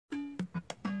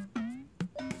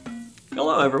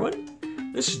Hello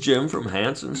everyone, this is Jim from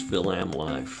Hanson's Fil-am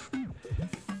Life.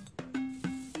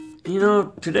 You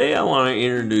know, today I want to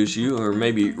introduce you, or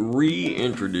maybe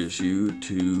reintroduce you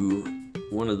to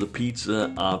one of the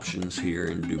pizza options here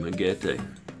in Dumaguete.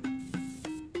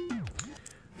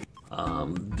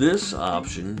 This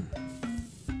option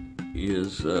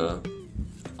is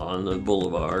on the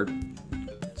boulevard.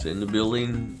 It's in the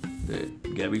building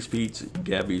at Gabby's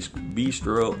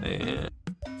Bistro, and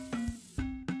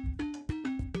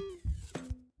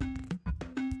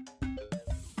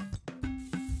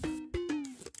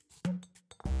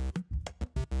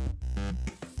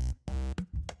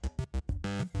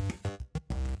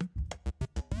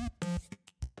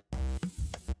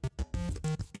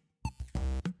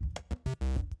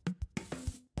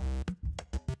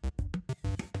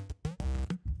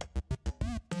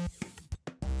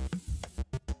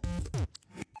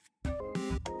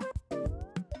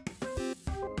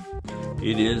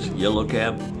it is Yellow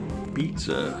Cab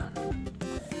Pizza.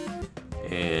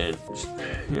 And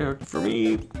you know, for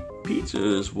me, pizza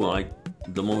is like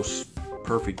the most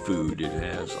perfect food. It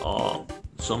has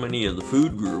so many of the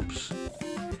food groups.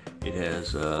 It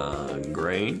has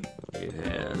grain, it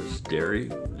has dairy,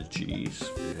 the cheese,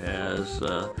 it has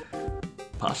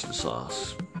pasta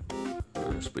sauce,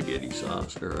 or spaghetti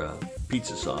sauce, or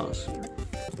pizza sauce.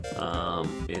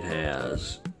 It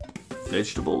has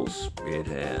vegetables, it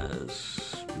has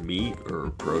meat or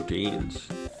proteins,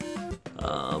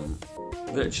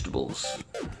 vegetables,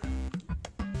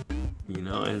 you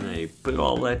know, and they put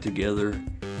all that together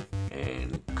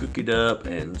and cook it up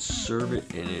and serve it,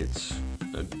 and it's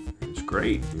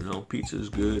great. You know, pizza is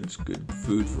good. It's good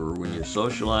food for when you're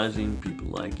socializing. People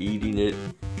like eating it.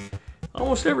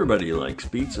 Almost everybody likes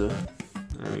pizza.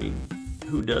 I mean,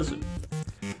 who doesn't?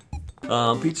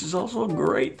 Pizza is also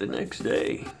great the next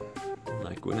day.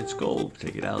 Like when it's cold,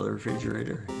 take it out of the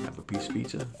refrigerator, have a piece of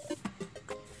pizza.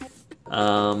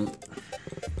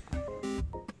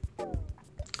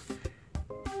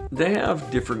 They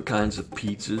have different kinds of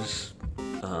pizzas.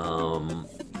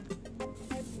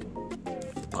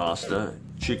 Pasta,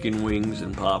 chicken wings,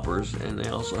 and poppers, and they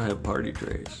also have party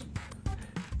trays.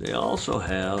 They also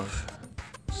have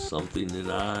something that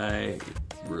I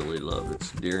really love.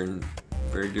 It's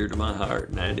very dear to my heart,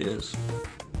 and that is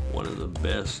one of the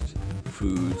best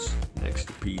foods next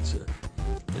to pizza,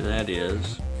 and that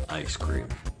is ice cream.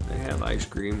 They have ice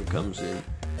cream. It comes in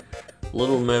a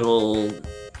little metal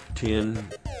tin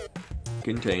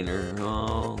container,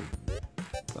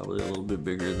 probably a little bit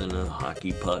bigger than a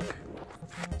hockey puck,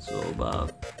 so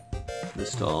about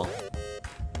this tall,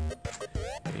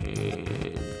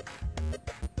 and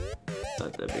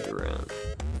not that big around,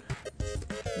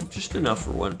 just enough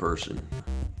for one person.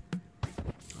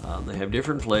 They have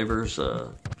different flavors: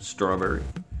 strawberry,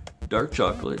 dark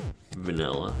chocolate,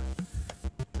 vanilla.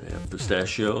 They have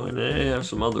pistachio, and they have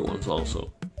some other ones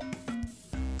also.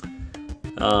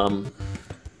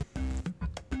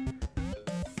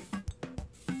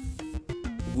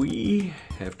 We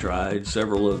have tried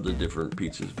several of the different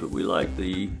pizzas, but we like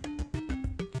the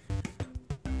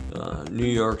New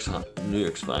York's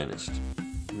finest.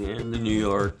 And the New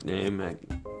York name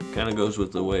kind of goes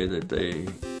with the way that they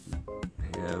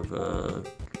have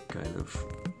kind of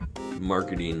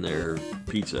marketing their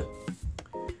pizza.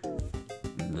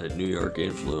 That New York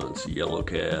influence, Yellow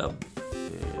Cab,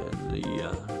 and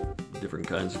the different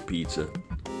kinds of pizza.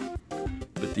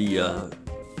 But the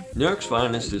New York's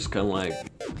finest is kind of like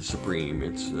Supreme.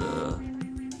 It's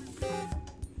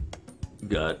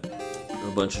got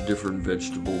a bunch of different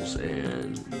vegetables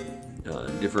and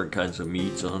different kinds of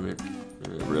meats on it.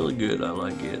 Really good. I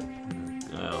like it.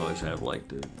 I always have liked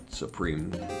the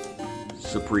Supreme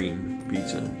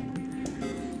pizza.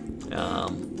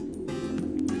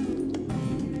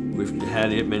 We've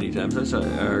had it many times. That's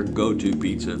our go-to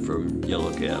pizza from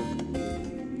Yellow Cab.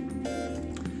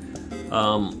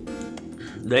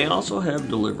 They also have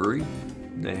delivery.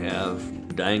 They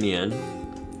have dine-in,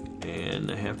 and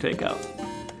they have takeout.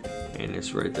 And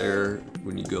it's right there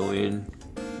when you go in.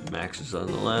 Max is on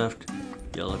the left,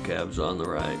 Yellow Cab's on the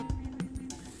right.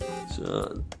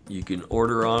 So you can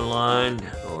order online,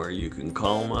 or you can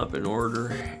call them up and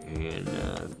order and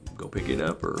go pick it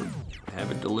up or have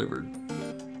it delivered.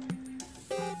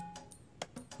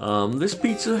 This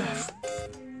pizza,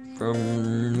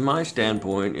 from my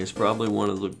standpoint, is probably one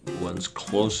of the ones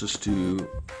closest to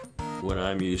what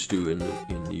I'm used to in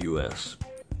the US.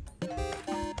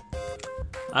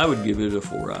 I would give it a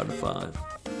 4 out of 5.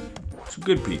 It's a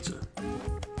good pizza.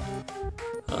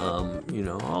 You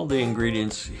know, all the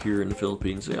ingredients here in the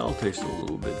Philippines, they all taste a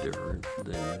little bit different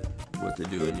than what they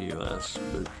do in the US,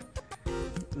 but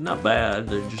not bad.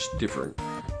 They're just different.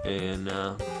 and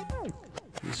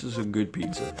this is a good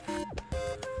pizza.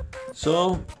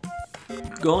 So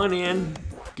go on in,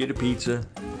 get a pizza,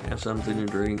 have something to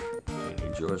drink, and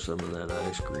enjoy some of that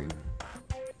ice cream.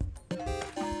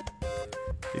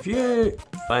 If you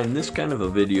find this kind of a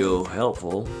video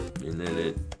helpful in that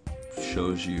it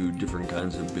shows you different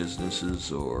kinds of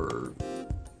businesses or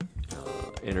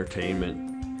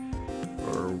entertainment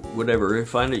or whatever, if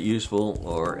you find it useful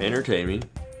or entertaining,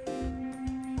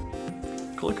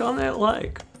 click on that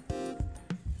like.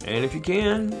 And if you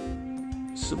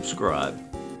can, subscribe.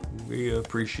 We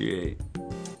appreciate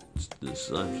the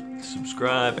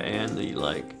subscribe and the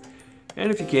like.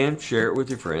 And if you can, share it with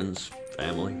your friends,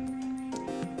 family.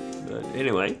 But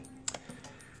anyway,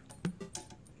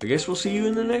 I guess we'll see you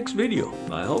in the next video.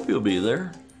 I hope you'll be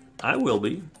there. I will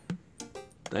be.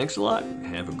 Thanks a lot.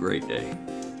 Have a great day.